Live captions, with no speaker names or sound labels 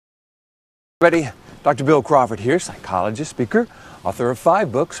Ready? Dr. Bill Crawford here, psychologist, speaker, author of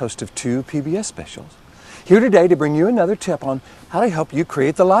 5 books, host of 2 PBS specials. Here today to bring you another tip on how to help you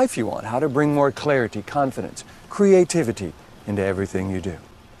create the life you want, how to bring more clarity, confidence, creativity into everything you do.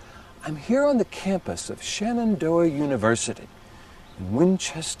 I'm here on the campus of Shenandoah University in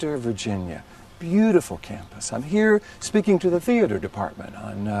Winchester, Virginia. Beautiful campus. I'm here speaking to the theater department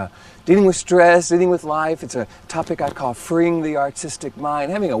on dealing with stress, dealing with life. It's a topic I call freeing the artistic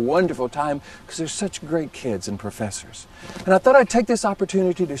mind, having a wonderful time because there's such great kids and professors. And I thought I'd take this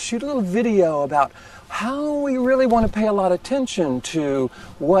opportunity to shoot a little video about how we really want to pay a lot of attention to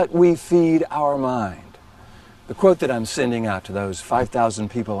what we feed our mind. The quote that I'm sending out to those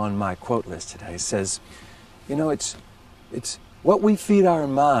 5,000 people on my quote list today says, you know, it's what we feed our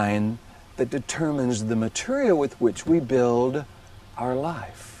mind that determines the material with which we build our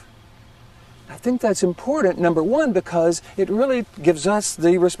life. I think that's important, number one, because it really gives us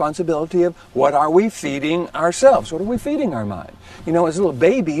the responsibility of what are we feeding ourselves? What are we feeding our mind? You know, as little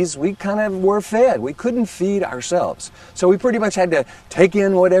babies, we kind of were fed. We couldn't feed ourselves. So we pretty much had to take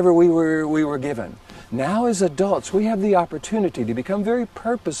in whatever we were given. Now as adults, we have the opportunity to become very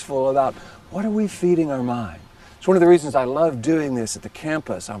purposeful about what are we feeding our mind. It's one of the reasons I love doing this at the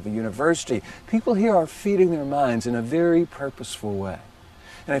campus of the university. People here are feeding their minds in a very purposeful way.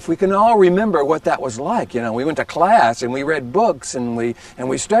 And if we can all remember what that was like, you know, we went to class and we read books and we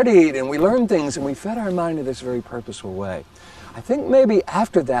studied and we learned things and we fed our mind in this very purposeful way. I think maybe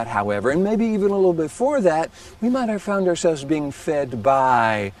after that, however, and maybe even a little before that, we might have found ourselves being fed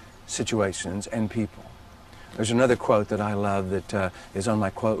by situations and people. There's another quote that I love that is on my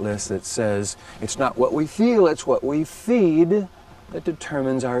quote list that says, it's not what we feel, it's what we feed that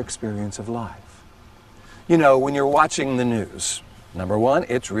determines our experience of life. You know, when you're watching the news, number one,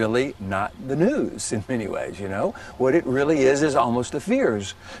 it's really not the news in many ways, you know. What it really is almost the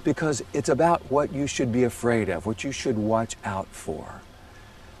fears, because it's about what you should be afraid of, what you should watch out for.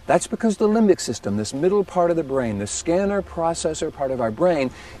 That's because the limbic system, this middle part of the brain, the scanner processor part of our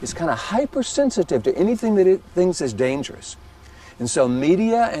brain, is kind of hypersensitive to anything that it thinks is dangerous. And so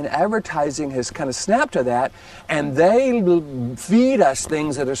media and advertising has kind of snapped to that, and they feed us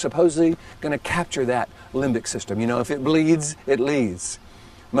things that are supposedly going to capture that limbic system. You know, if it bleeds, it leads.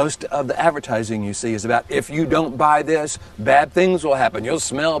 Most of the advertising you see is about, if you don't buy this, bad things will happen. You'll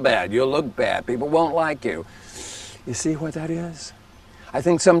smell bad. You'll look bad. People won't like you. You see what that is? I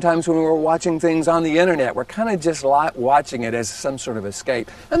think sometimes when we're watching things on the internet, we're kind of just watching it as some sort of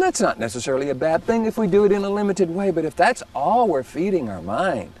escape. And that's not necessarily a bad thing if we do it in a limited way, but if that's all we're feeding our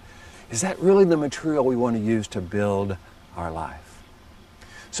mind, is that really the material we want to use to build our life?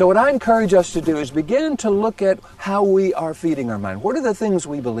 So what I encourage us to do is begin to look at how we are feeding our mind. What are the things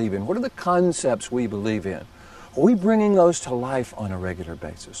we believe in? What are the concepts we believe in? Are we bringing those to life on a regular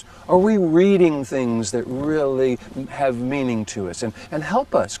basis? Are we reading things that really have meaning to us and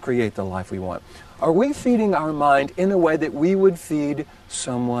help us create the life we want? Are we feeding our mind in a way that we would feed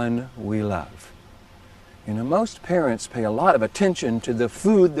someone we love? You know, most parents pay a lot of attention to the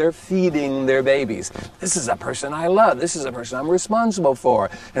food they're feeding their babies. This is a person I love. This is a person I'm responsible for.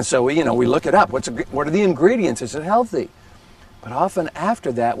 And so we look it up. What are the ingredients? Is it healthy? But often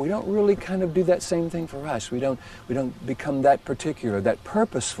after that, we don't really kind of do that same thing for us. We don't become that particular, that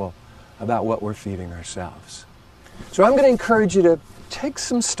purposeful about what we're feeding ourselves. So I'm going to encourage you to take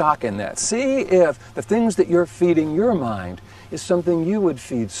some stock in that. See if the things that you're feeding your mind is something you would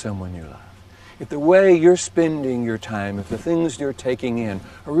feed someone you love. If the way you're spending your time, if the things you're taking in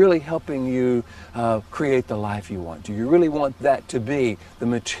are really helping you create the life you want. Do you really want that to be the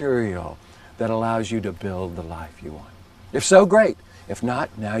material that allows you to build the life you want? If so, great. If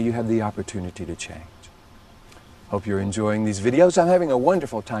not, now you have the opportunity to change. Hope you're enjoying these videos. I'm having a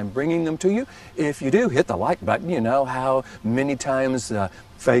wonderful time bringing them to you. If you do, hit the like button. You know how many times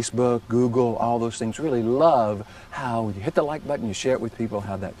Facebook, Google, all those things really love how you hit the like button, you share it with people,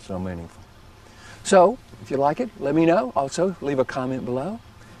 how that's so meaningful. So, if you like it, let me know. Also, leave a comment below.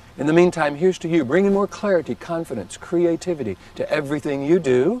 In the meantime, here's to you, bringing more clarity, confidence, creativity to everything you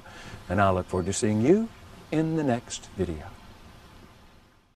do. And I'll look forward to seeing you in the next video.